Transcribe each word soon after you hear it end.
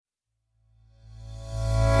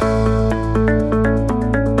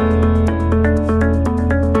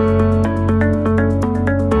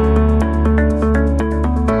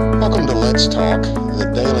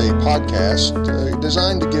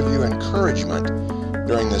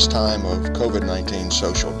during this time of COVID-19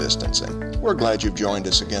 social distancing. We're glad you've joined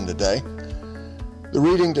us again today. The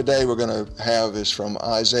reading today we're going to have is from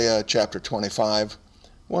Isaiah chapter 25. I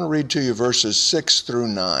want to read to you verses 6 through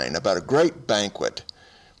 9 about a great banquet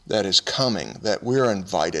that is coming, that we're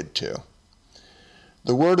invited to.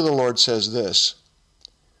 The word of the Lord says this: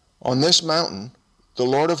 "On this mountain, the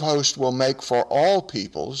Lord of hosts will make for all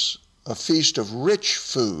peoples a feast of rich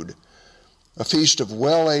food, a feast of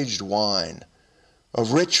well-aged wine,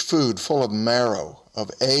 of rich food full of marrow, of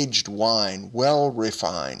aged wine well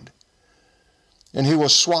refined. And he will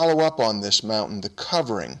swallow up on this mountain the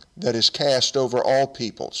covering that is cast over all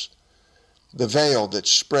peoples, the veil that's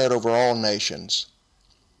spread over all nations.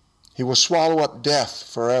 He will swallow up death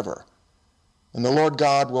forever, and the Lord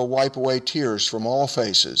God will wipe away tears from all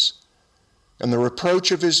faces, and the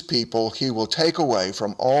reproach of his people he will take away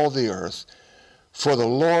from all the earth, for the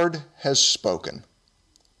Lord has spoken.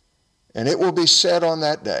 And it will be said on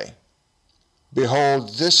that day,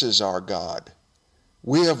 Behold, this is our God.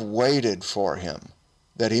 We have waited for him,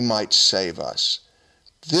 that he might save us.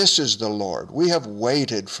 This is the Lord. We have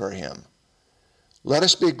waited for him. Let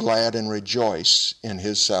us be glad and rejoice in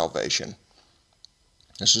his salvation."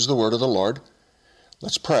 This is the word of the Lord.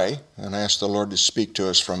 Let's pray and ask the Lord to speak to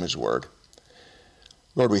us from his word.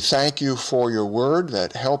 Lord, we thank you for your word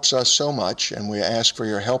that helps us so much, and we ask for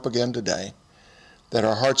your help again today, that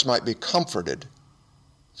our hearts might be comforted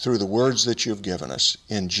through the words that you've given us.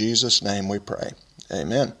 In Jesus' name we pray.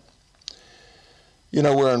 Amen. You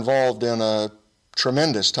know, we're involved in a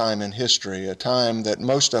tremendous time in history, a time that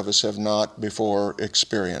most of us have not before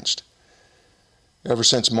experienced. Ever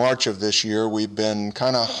since March of this year, we've been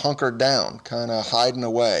kind of hunkered down, kind of hiding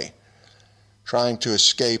away, trying to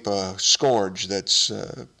escape a scourge that's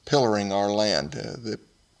pillaring our land, the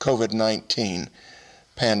COVID-19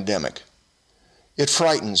 pandemic. It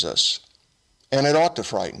frightens us, and it ought to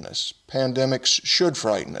frighten us. Pandemics should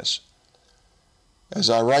frighten us. As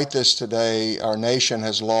I write this today, our nation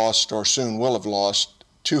has lost, or soon will have lost,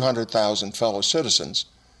 200,000 fellow citizens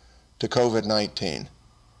to COVID-19.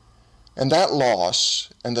 And that loss,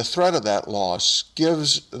 and the threat of that loss,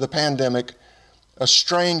 gives the pandemic a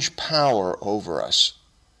strange power over us.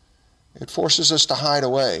 It forces us to hide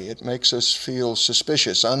away. It makes us feel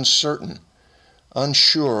suspicious, uncertain,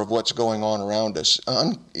 unsure of what's going on around us,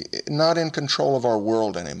 not in control of our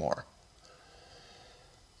world anymore.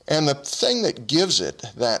 And the thing that gives it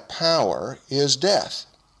that power is death.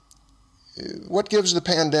 What gives the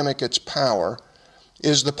pandemic its power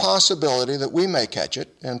is the possibility that we may catch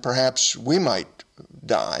it, and perhaps we might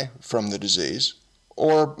die from the disease,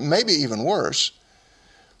 or maybe even worse,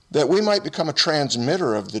 that we might become a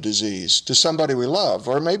transmitter of the disease to somebody we love,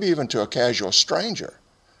 or maybe even to a casual stranger.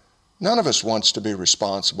 None of us wants to be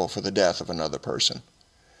responsible for the death of another person.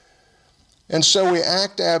 And so we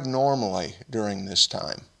act abnormally during this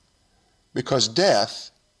time, because death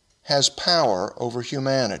has power over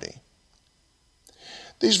humanity.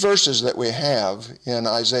 These verses that we have in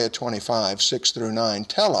Isaiah 25, 6 through 9,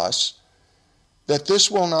 tell us that this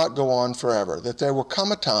will not go on forever, that there will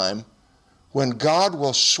come a time when God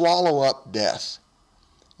will swallow up death,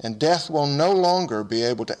 and death will no longer be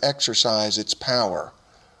able to exercise its power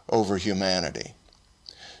over humanity.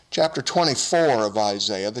 Chapter 24 of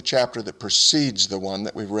Isaiah, the chapter that precedes the one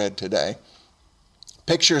that we've read today,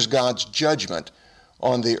 pictures God's judgment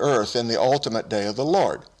on the earth in the ultimate day of the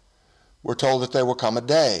Lord. We're told that there will come a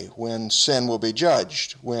day when sin will be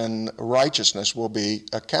judged, when righteousness will be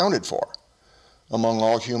accounted for among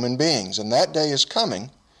all human beings. And that day is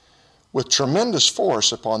coming with tremendous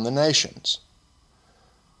force upon the nations.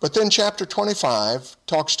 But then chapter 25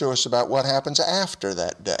 talks to us about what happens after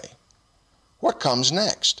that day. What comes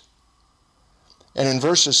next? And in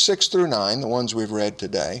verses 6 through 9, the ones we've read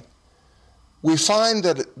today, we find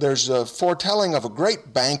that there's a foretelling of a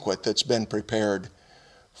great banquet that's been prepared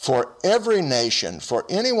for every nation, for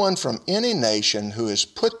anyone from any nation who has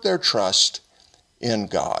put their trust in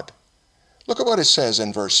God. Look at what it says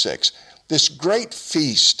in verse 6. This great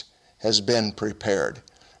feast has been prepared.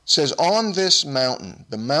 It says, "On this mountain,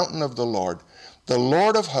 the mountain of the Lord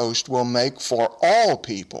of hosts will make for all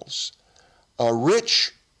peoples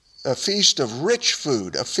a feast of rich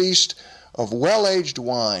food, a feast of well-aged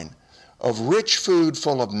wine, of rich food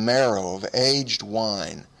full of marrow, of aged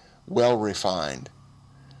wine, well refined."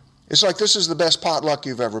 It's like this is the best potluck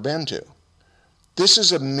you've ever been to. This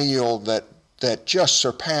is a meal that just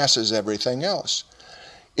surpasses everything else.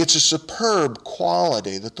 It's a superb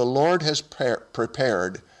quality that the Lord has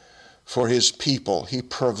prepared for his people. He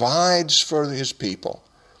provides for his people.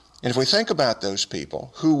 And if we think about those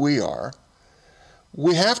people, who we are,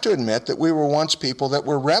 we have to admit that we were once people that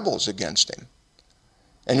were rebels against him.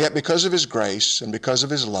 And yet because of his grace and because of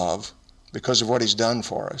his love, because of what he's done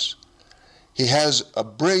for us, he has a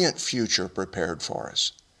brilliant future prepared for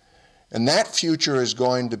us. And that future is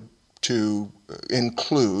going to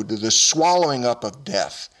include the swallowing up of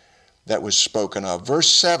death that was spoken of. Verse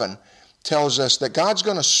 7 tells us that God's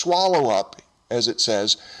going to swallow up, as it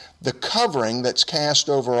says, the covering that's cast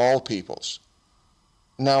over all peoples.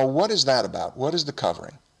 Now, what is that about? What is the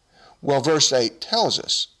covering? Well, verse 8 tells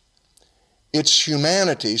us it's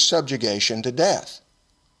humanity's subjugation to death.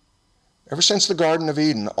 Ever since the Garden of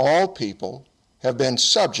Eden, all people have been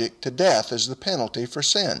subject to death as the penalty for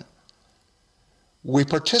sin. We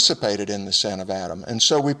participated in the sin of Adam, and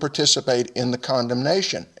so we participate in the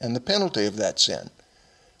condemnation and the penalty of that sin,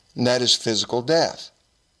 and that is physical death.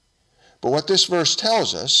 But what this verse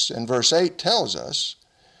tells us, and verse 8 tells us,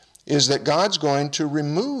 is that God's going to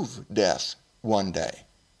remove death one day.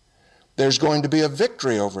 There's going to be a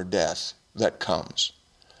victory over death that comes.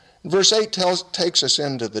 Verse 8 takes us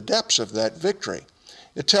into the depths of that victory.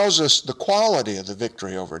 It tells us the quality of the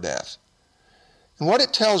victory over death. And what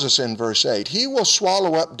it tells us in verse 8, he will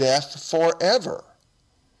swallow up death forever.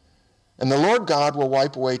 And the Lord God will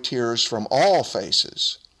wipe away tears from all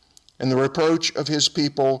faces, and the reproach of his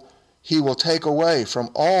people he will take away from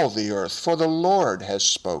all the earth, for the Lord has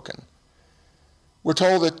spoken. We're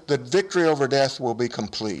told that the victory over death will be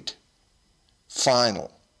complete,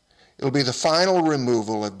 final. It'll be the final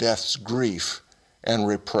removal of death's grief and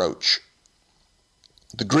reproach.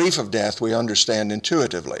 The grief of death we understand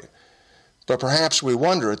intuitively, but perhaps we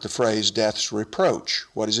wonder at the phrase death's reproach.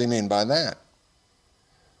 What does he mean by that?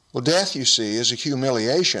 Well, death, you see, is a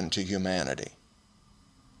humiliation to humanity.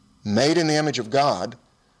 Made in the image of God,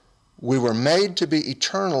 we were made to be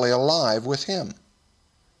eternally alive with him.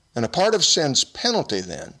 And a part of sin's penalty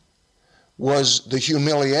then was the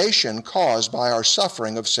humiliation caused by our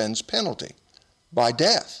suffering of sin's penalty, by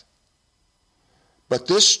death. But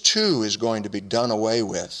this too is going to be done away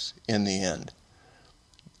with in the end.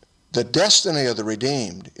 The destiny of the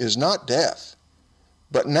redeemed is not death,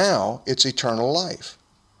 but now it's eternal life.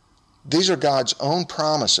 These are God's own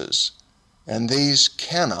promises, and these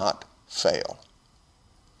cannot fail.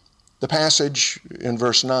 The passage in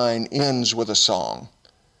verse 9 ends with a song.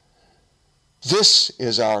 This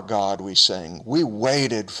is our God, we sing. We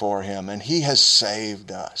waited for him, and he has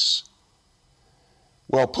saved us.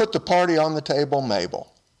 Well, put the party on the table,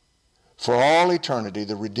 Mabel. For all eternity,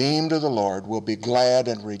 the redeemed of the Lord will be glad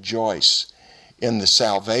and rejoice in the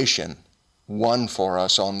salvation won for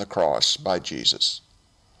us on the cross by Jesus.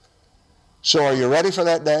 So are you ready for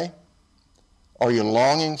that day? Are you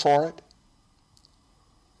longing for it?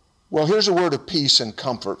 Well, here's a word of peace and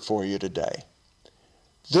comfort for you today.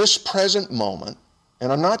 This present moment,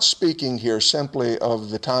 and I'm not speaking here simply of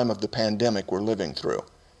the time of the pandemic we're living through.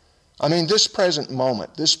 I mean this present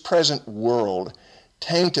moment, this present world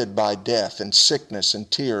tainted by death and sickness and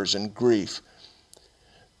tears and grief.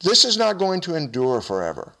 This is not going to endure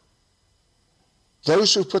forever.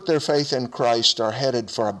 Those who put their faith in Christ are headed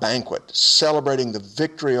for a banquet celebrating the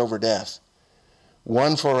victory over death,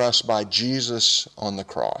 won for us by Jesus on the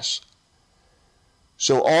cross.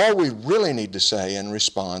 So all we really need to say in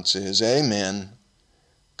response is, Amen.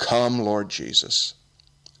 Come, Lord Jesus.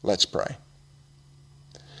 Let's pray.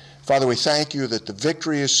 Father, we thank you that the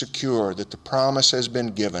victory is secure, that the promise has been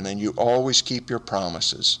given, and you always keep your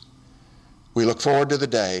promises. We look forward to the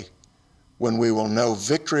day when we will know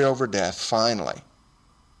victory over death finally.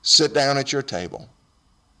 Sit down at your table,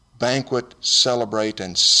 banquet, celebrate,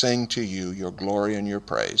 and sing to you your glory and your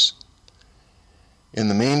praise. In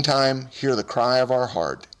the meantime, hear the cry of our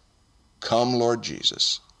heart. Come, Lord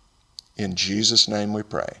Jesus. In Jesus' name we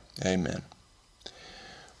pray. Amen.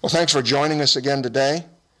 Well, thanks for joining us again today.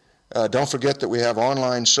 Don't forget that we have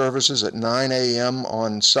online services at 9 a.m.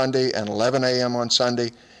 on Sunday and 11 a.m. on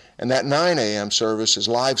Sunday. And that 9 a.m. service is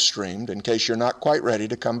live streamed in case you're not quite ready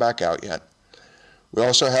to come back out yet. We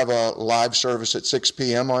also have a live service at 6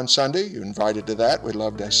 p.m. on Sunday. You're invited to that. We'd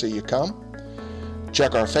love to see you come.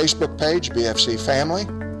 Check our Facebook page, BFC Family,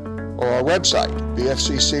 or our website,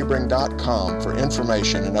 bfcsebring.com, for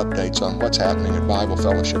information and updates on what's happening at Bible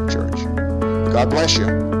Fellowship Church. God bless you.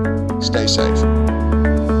 Stay safe.